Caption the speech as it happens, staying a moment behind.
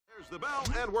the bell,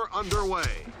 and we're underway.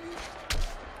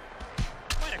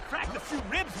 Might have cracked a few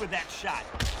ribs with that shot.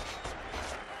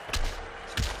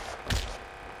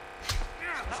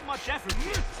 Not much effort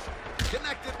here.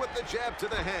 Connected with the jab to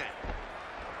the head.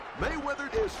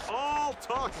 Mayweather is all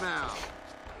talk now.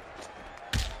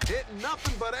 Hitting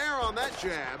nothing but air on that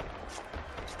jab.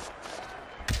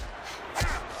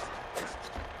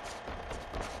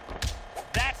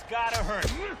 That's gotta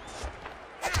hurt.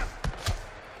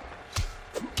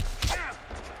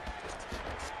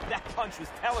 That punch was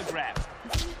telegraphed.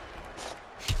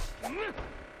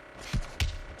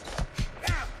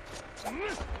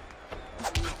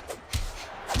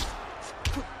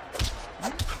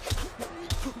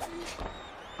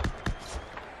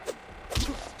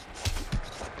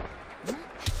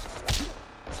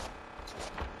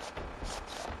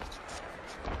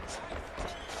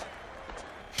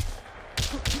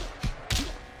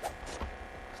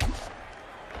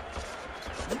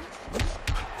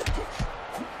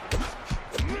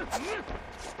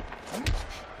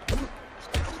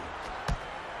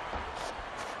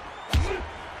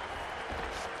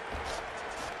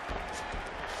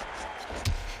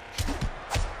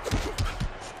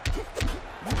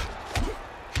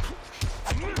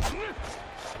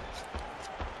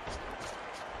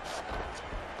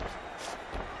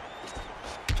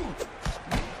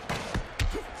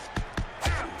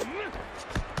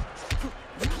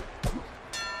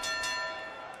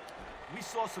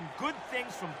 Saw some good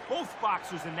things from both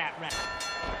boxers in that round.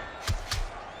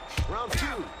 Round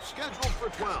 2, scheduled for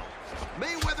 12.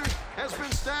 Mayweather has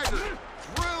been staggered,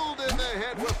 drilled in the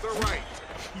head with the right.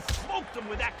 He smoked him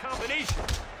with that combination.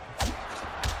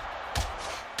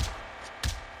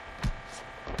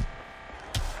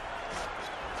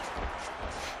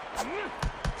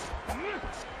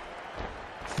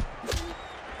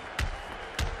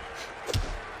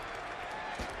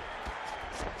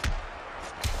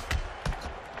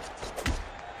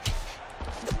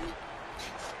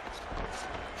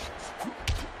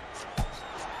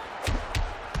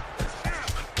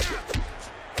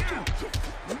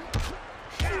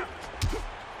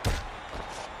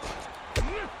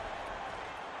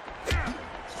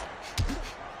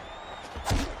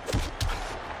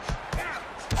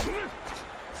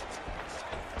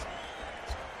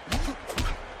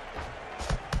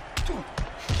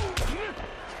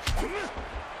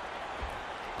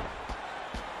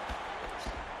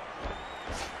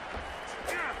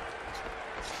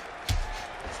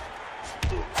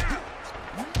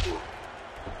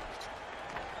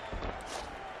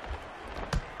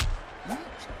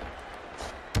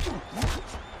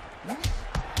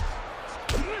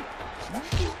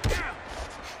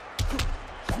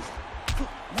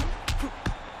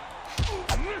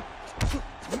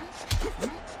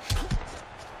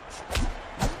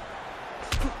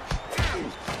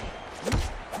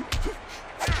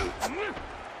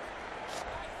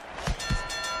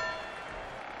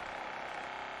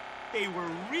 They were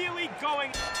really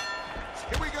going.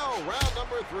 Here we go, round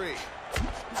number 3.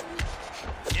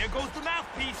 There goes the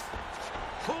mouthpiece.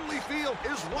 Holyfield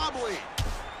is wobbly.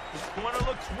 His corner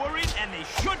looks worried, and they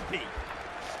should be.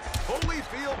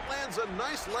 Holyfield lands a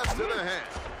nice left to the head.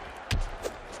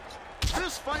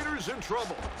 This fighter's in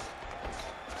trouble.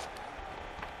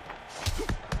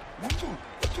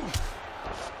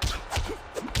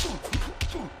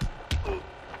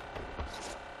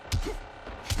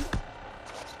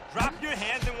 Drop your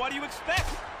hands, and what do you expect?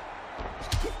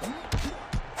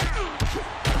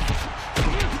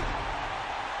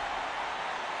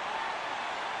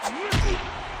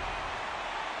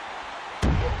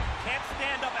 Can't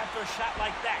stand up after a shot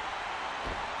like that.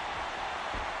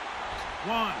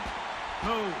 1,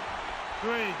 2,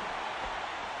 3.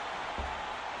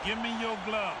 Give me your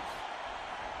gloves.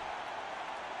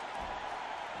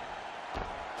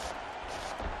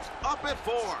 Up at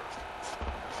 4.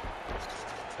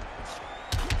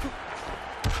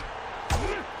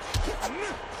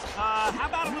 How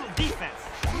about a little defense?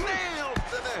 Nailed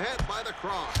to the head by the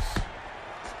cross.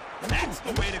 That's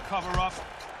the way to cover up.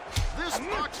 This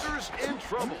boxer's in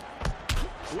trouble.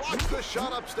 Watch the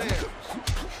shot upstairs.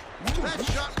 That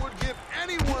shot would give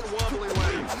anyone wobbly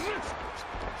legs.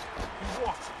 He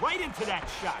walked right into that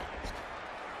shot.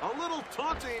 A little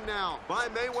taunting now by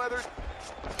Mayweather.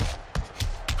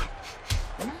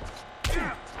 He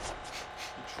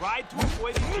tried to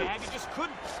avoid the jab, he just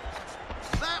couldn't.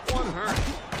 That one hurt.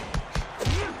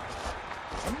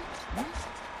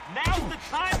 Now's the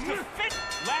time to fit.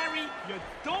 Larry, you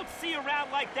don't see a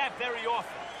round like that very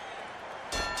often.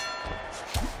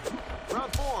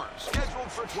 Round 4,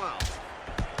 scheduled for 12.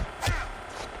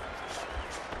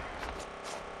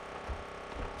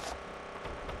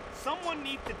 Someone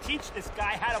needs to teach this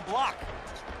guy how to block.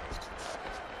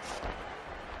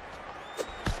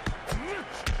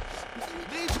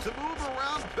 Needs to move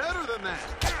around better than that.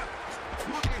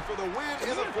 Looking for the win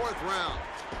in the 4th round.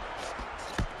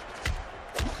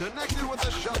 Connected with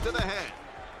a shot to the head.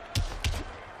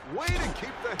 Way to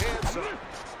keep the hands up.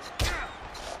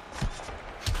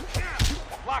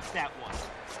 Block that one.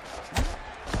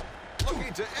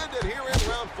 Looking to end it here in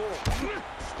round 4.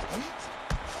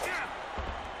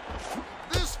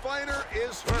 This fighter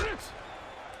is hurt.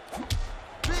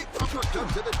 Big uppercut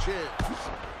to the chin.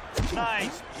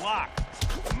 Nice block.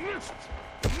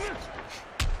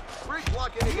 Great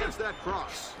blocking against that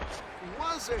cross.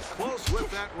 Wasn't close with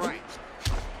that right.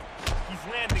 He's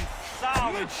landing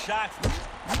solid shots.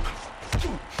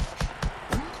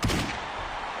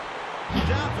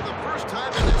 Down for the first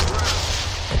time in this round.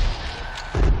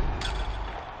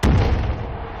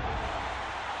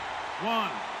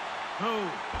 One, two,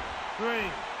 three,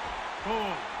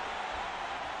 four.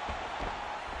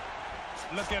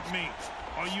 Look at me.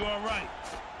 Are you all right?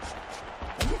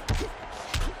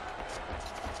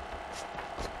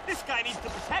 This guy needs to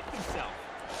protect himself.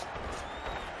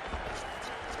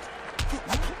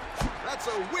 That's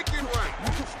a wicked right.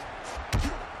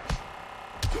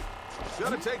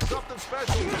 Gonna take something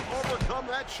special to overcome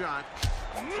that shot.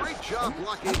 Great job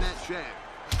blocking that jab.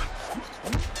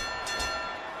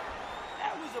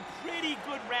 That was a pretty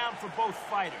good round for both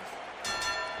fighters.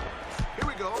 Here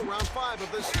we go, round 5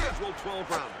 of this scheduled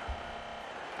 12-rounder.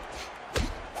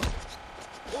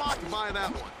 Blocked by that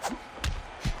one.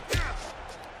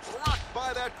 Rocked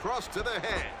by that cross to the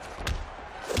head.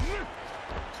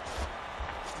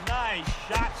 Nice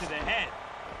shot to the head.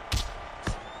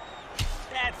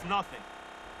 That's nothing.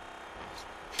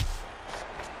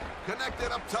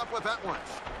 Connected up top with that one.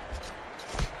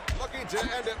 Looking to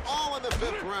end it all in the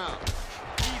 5th round.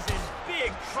 He's in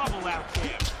big trouble out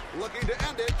there. Looking to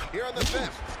end it here in the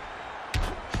 5th.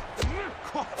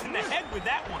 Caught in the head with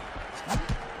that one.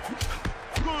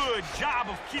 Good job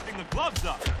of keeping the gloves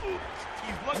up.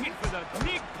 He's looking for the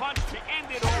big punch to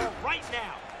end it all right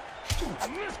now.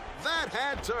 That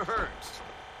had to hurt.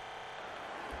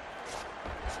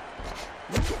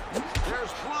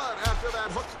 There's blood after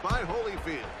that hook by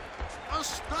Holyfield. A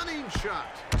stunning shot.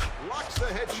 Locks the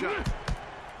headshot.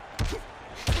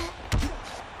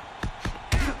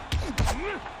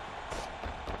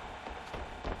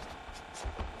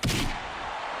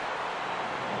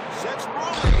 Sets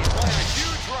rolling by a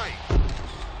huge right.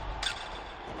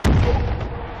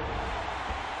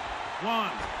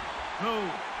 One, two,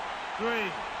 three,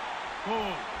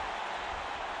 four.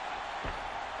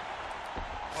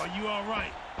 Are you all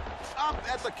right? Up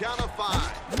at the count of 5.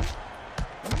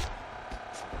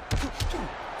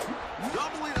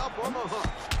 Doubling up on the hook.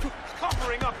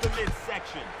 Covering up the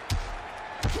midsection.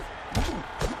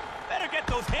 Better get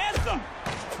those hands up.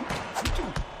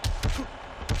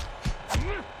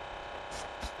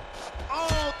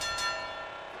 Oh!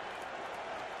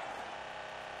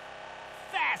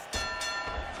 Fast.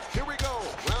 Here we go,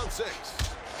 round 6.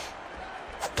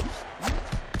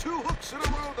 2 hooks in a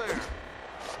row there.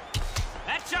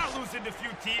 That shot loosened a few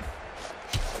teeth.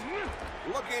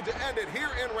 Looking to end it here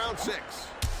in round 6.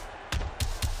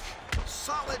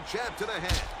 Solid jab to the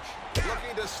head.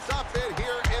 Looking to stop it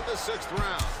here in the 6th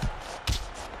round.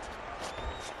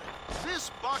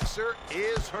 This boxer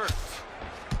is hurt.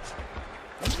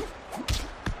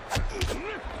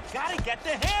 Gotta get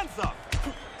the hands up.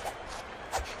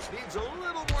 Needs a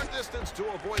little more distance to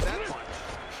avoid that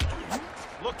punch.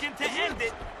 Looking to end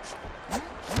it.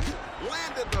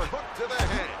 Landed the hook to the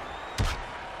head.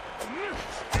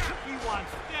 He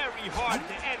wants very hard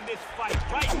to end this fight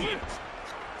right here.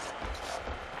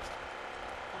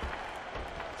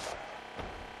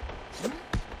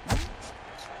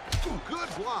 Good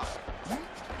block.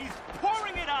 He's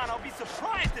pouring it on. I'll be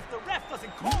surprised if the ref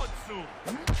doesn't call it soon.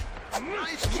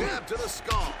 Nice jab to the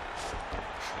skull.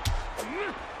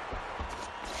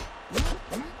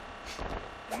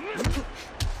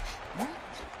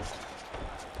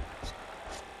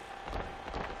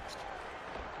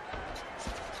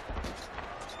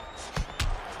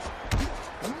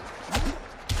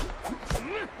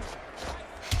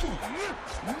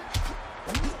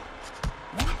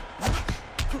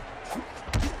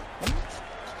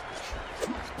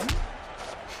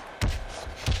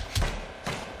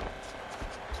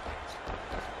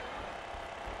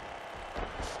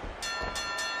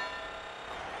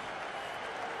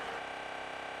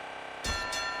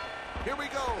 Here we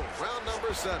go, round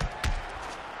number 7.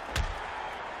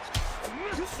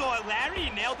 You saw it, Larry. He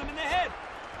nailed him in the head.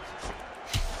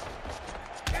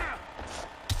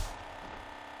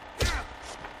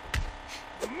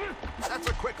 That's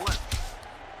a quick left.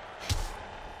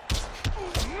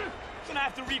 Gonna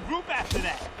have to regroup after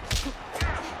that.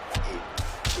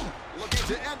 Looking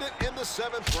to end it in the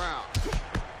 7th round.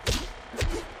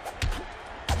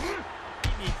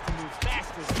 He needs to move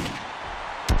faster.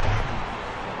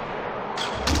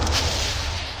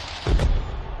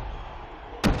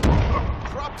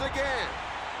 Dropped again.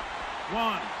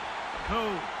 1,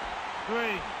 2,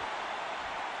 3.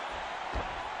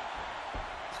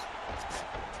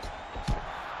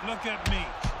 Look at me.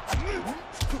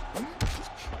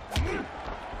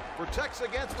 Protects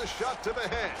against the shot to the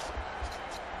head.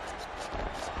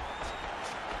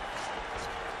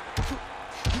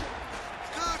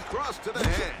 Good cross to the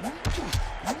head.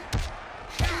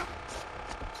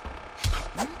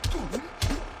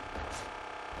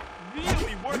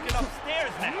 Really working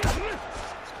upstairs now.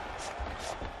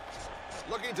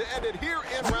 Looking to end it here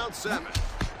in round 7.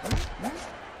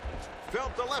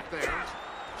 Felt the left there.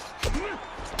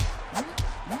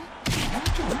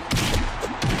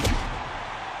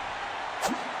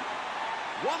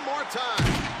 One more time.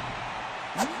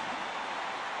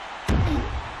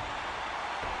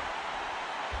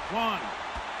 One,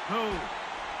 2,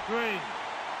 3,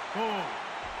 4.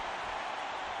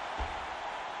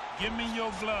 Give me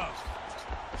your glove.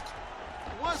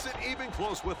 Wasn't even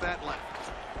close with that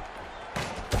left.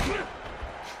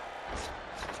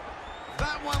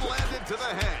 That one landed to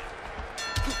the head.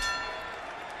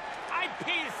 I'd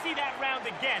pay to see that round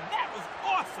again. That was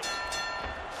awesome.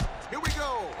 Here we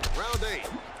go. Round 8.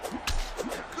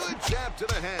 Good jab to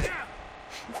the head.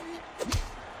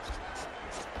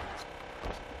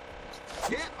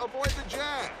 Can't avoid the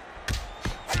jab.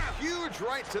 Huge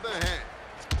right to the head.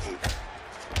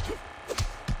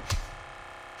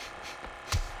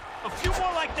 A few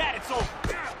more like that, it's over.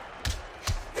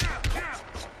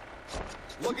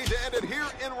 Looking to end it here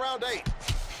in round 8.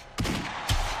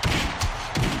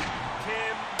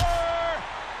 Timber!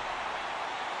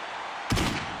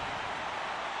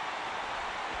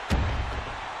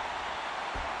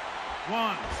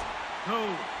 1,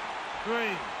 2,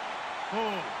 3,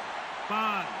 4,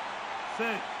 5,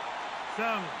 6,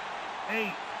 7,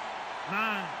 8,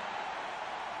 9.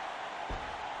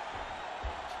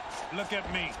 Look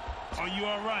at me. Are you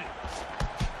all right?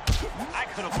 I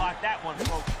could have blocked that one,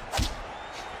 folks.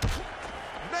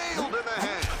 Nailed in the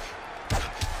head.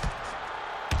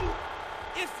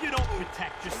 If you don't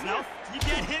protect yourself, you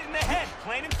get hit in the head,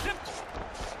 plain and simple.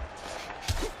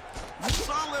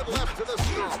 Solid left to the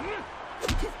stroke.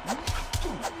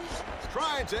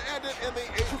 Trying to end it in the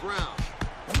 8th round.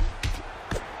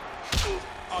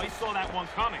 Oh, he saw that one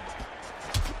coming.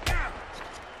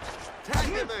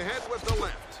 Tagged in the head with the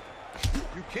left.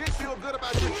 You can't feel good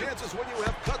about your chances when you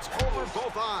have cuts over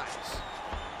both eyes.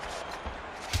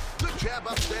 Good jab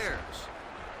upstairs.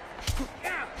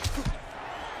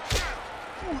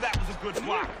 Ooh, that was a good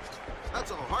block.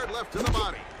 That's a hard left to the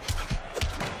body.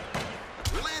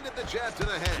 Landed the jab to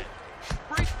the head.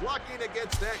 Great blocking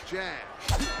against that jab.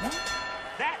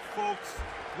 That, folks,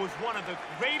 was one of the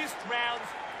greatest rounds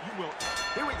you will.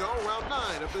 Here we go, round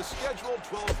 9 of the scheduled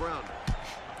 12-rounder.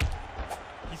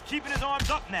 He's keeping his arms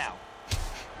up now.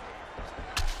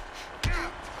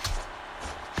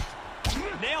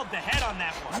 Nailed the head on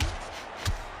that one.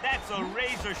 That's a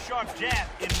razor-sharp jab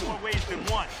in more ways than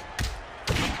one.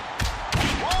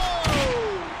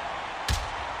 Whoa!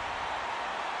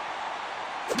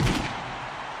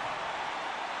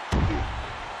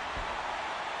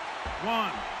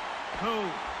 1,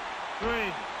 2,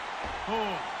 3,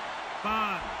 4,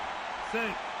 5, 6,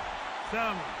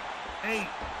 7, 8.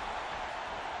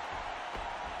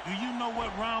 Do you know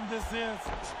what round this is?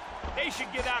 They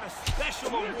should give out a special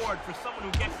award for someone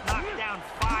who gets knocked down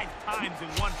 5 times in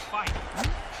one fight.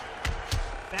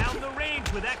 Found the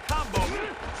range with that combo.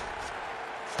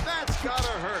 That's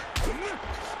gotta hurt.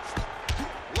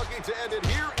 Looking to end it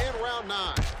here in round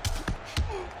 9.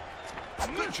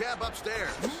 Good jab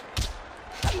upstairs.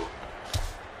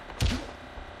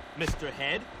 Mr.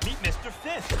 Head, meet Mr.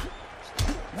 Fist.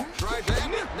 Tried to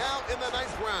end it now in the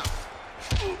 9th round.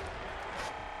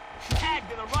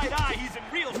 Tagged in the right eye, he's in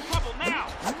real trouble now.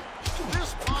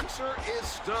 This boxer is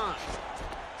stunned.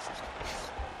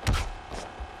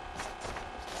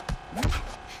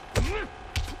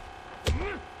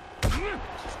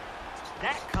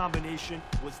 That combination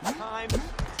was timed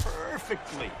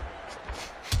perfectly.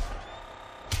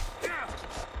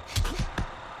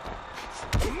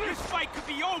 This fight could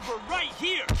be over right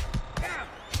here.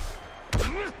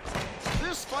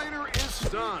 This fighter is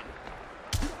stunned.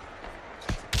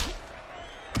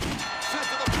 Sent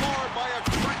to the floor by a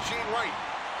crunching right.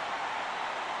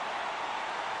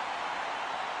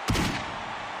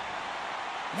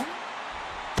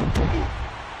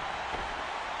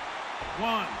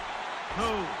 1, 2,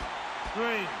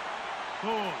 3,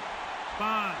 4,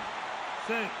 5,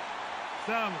 6,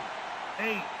 7,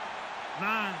 8,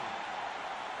 9.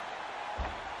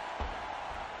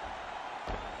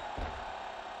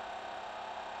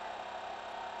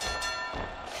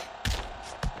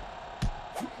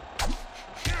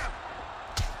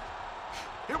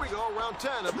 Here we go, round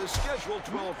 10 of this scheduled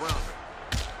 12-rounder.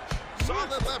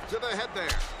 Solid left to the head there.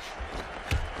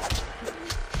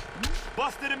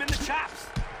 Busted him in the chops.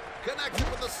 Connected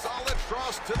with a solid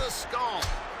cross to the skull.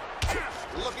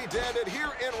 Looking to end it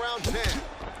here in round 10.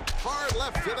 Hard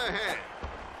left to the head.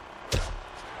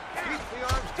 Keep the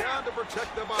arms down to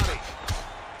protect the body.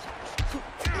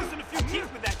 Losing a few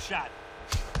teeth with that shot.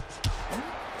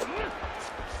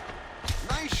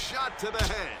 Nice shot to the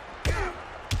head.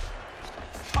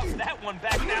 Stuffs that one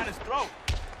back down his throat.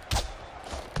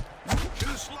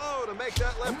 Too slow to make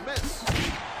that left miss.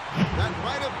 That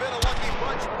might have been a lucky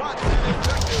punch, but an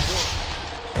effective one.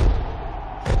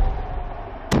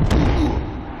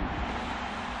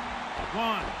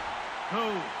 1, 2,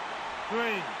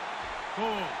 3,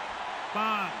 4,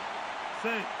 5,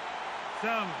 6,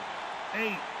 7,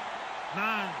 8,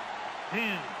 9,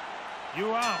 10.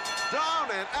 You out.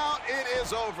 Down and out, it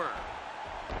is over.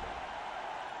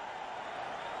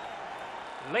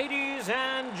 Ladies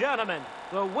and gentlemen,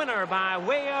 the winner by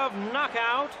way of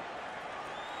knockout,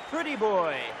 Pretty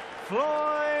Boy,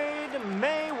 Floyd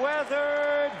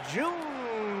Mayweather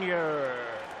Jr.